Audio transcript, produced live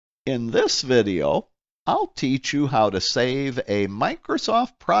In this video, I'll teach you how to save a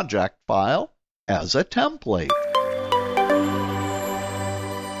Microsoft project file as a template.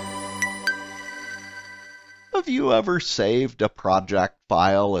 Have you ever saved a project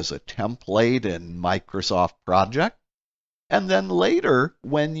file as a template in Microsoft Project? And then later,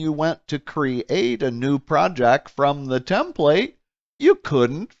 when you went to create a new project from the template, you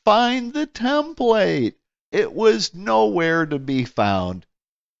couldn't find the template. It was nowhere to be found.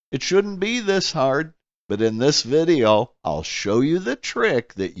 It shouldn't be this hard, but in this video, I'll show you the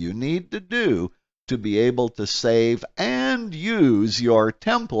trick that you need to do to be able to save and use your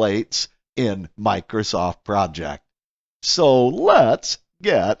templates in Microsoft Project. So let's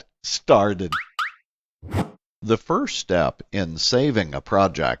get started. The first step in saving a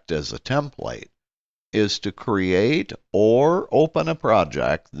project as a template is to create or open a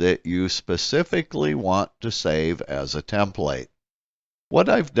project that you specifically want to save as a template. What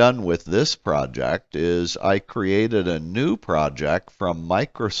I've done with this project is I created a new project from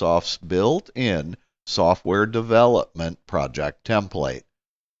Microsoft's built-in software development project template.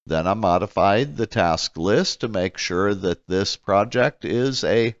 Then I modified the task list to make sure that this project is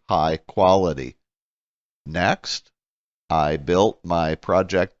a high quality. Next, I built my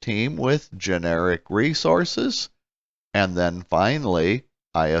project team with generic resources, and then finally,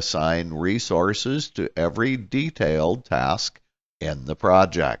 I assign resources to every detailed task in the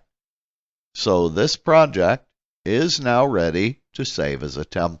project. So this project is now ready to save as a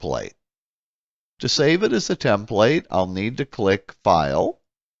template. To save it as a template, I'll need to click File,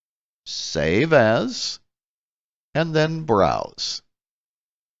 Save As, and then Browse.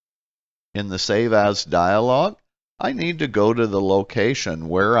 In the Save As dialog, I need to go to the location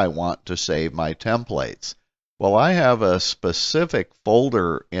where I want to save my templates. Well, I have a specific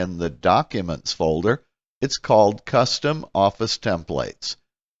folder in the Documents folder. It's called Custom Office Templates.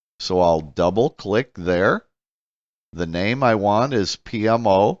 So I'll double-click there. The name I want is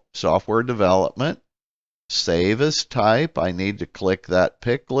PMO, Software Development. Save as type, I need to click that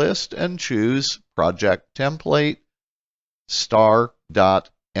pick list and choose Project Template star.mpt.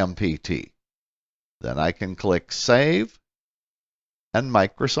 Then I can click Save, and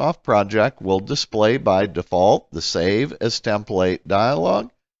Microsoft Project will display by default the Save as Template dialog.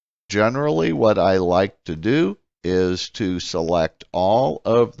 Generally, what I like to do is to select all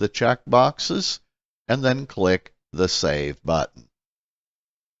of the checkboxes and then click the Save button.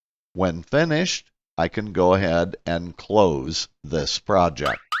 When finished, I can go ahead and close this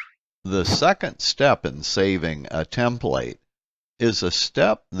project. The second step in saving a template is a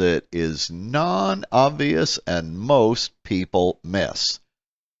step that is non-obvious and most people miss.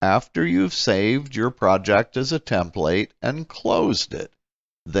 After you've saved your project as a template and closed it,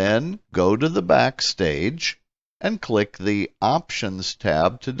 then go to the Backstage and click the Options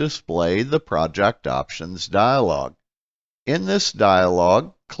tab to display the Project Options dialog. In this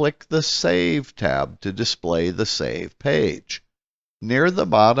dialog, click the Save tab to display the Save page. Near the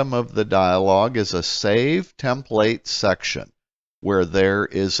bottom of the dialog is a Save Template section, where there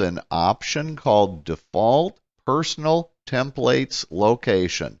is an option called Default Personal Templates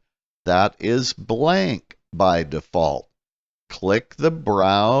Location. That is blank by default. Click the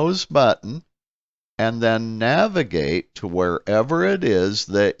Browse button and then navigate to wherever it is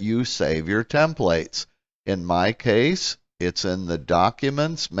that you save your templates. In my case, it's in the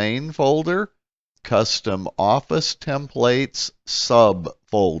Documents main folder, Custom Office Templates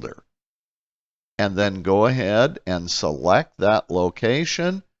subfolder. And then go ahead and select that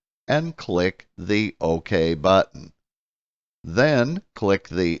location and click the OK button. Then click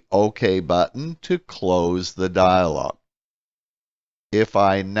the OK button to close the dialog. If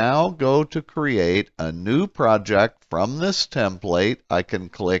I now go to create a new project from this template, I can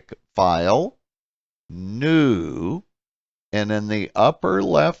click File, New, and in the upper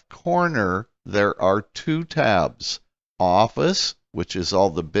left corner, there are two tabs, Office, which is all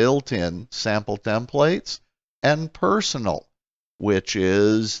the built-in sample templates, and Personal, which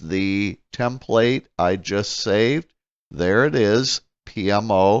is the template I just saved. There it is,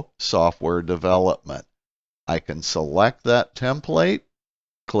 PMO Software Development. I can select that template,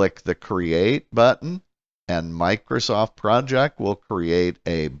 click the Create button, and Microsoft Project will create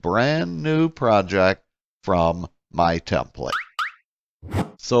a brand new project from my template.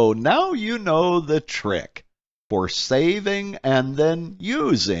 So now you know the trick for saving and then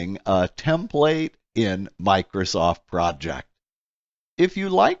using a template in Microsoft Project. If you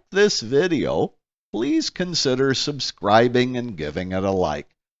liked this video, please consider subscribing and giving it a like.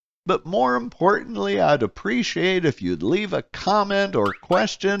 But more importantly, I'd appreciate if you'd leave a comment or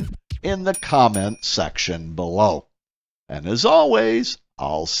question in the comment section below. And as always,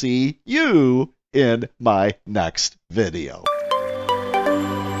 I'll see you in my next video.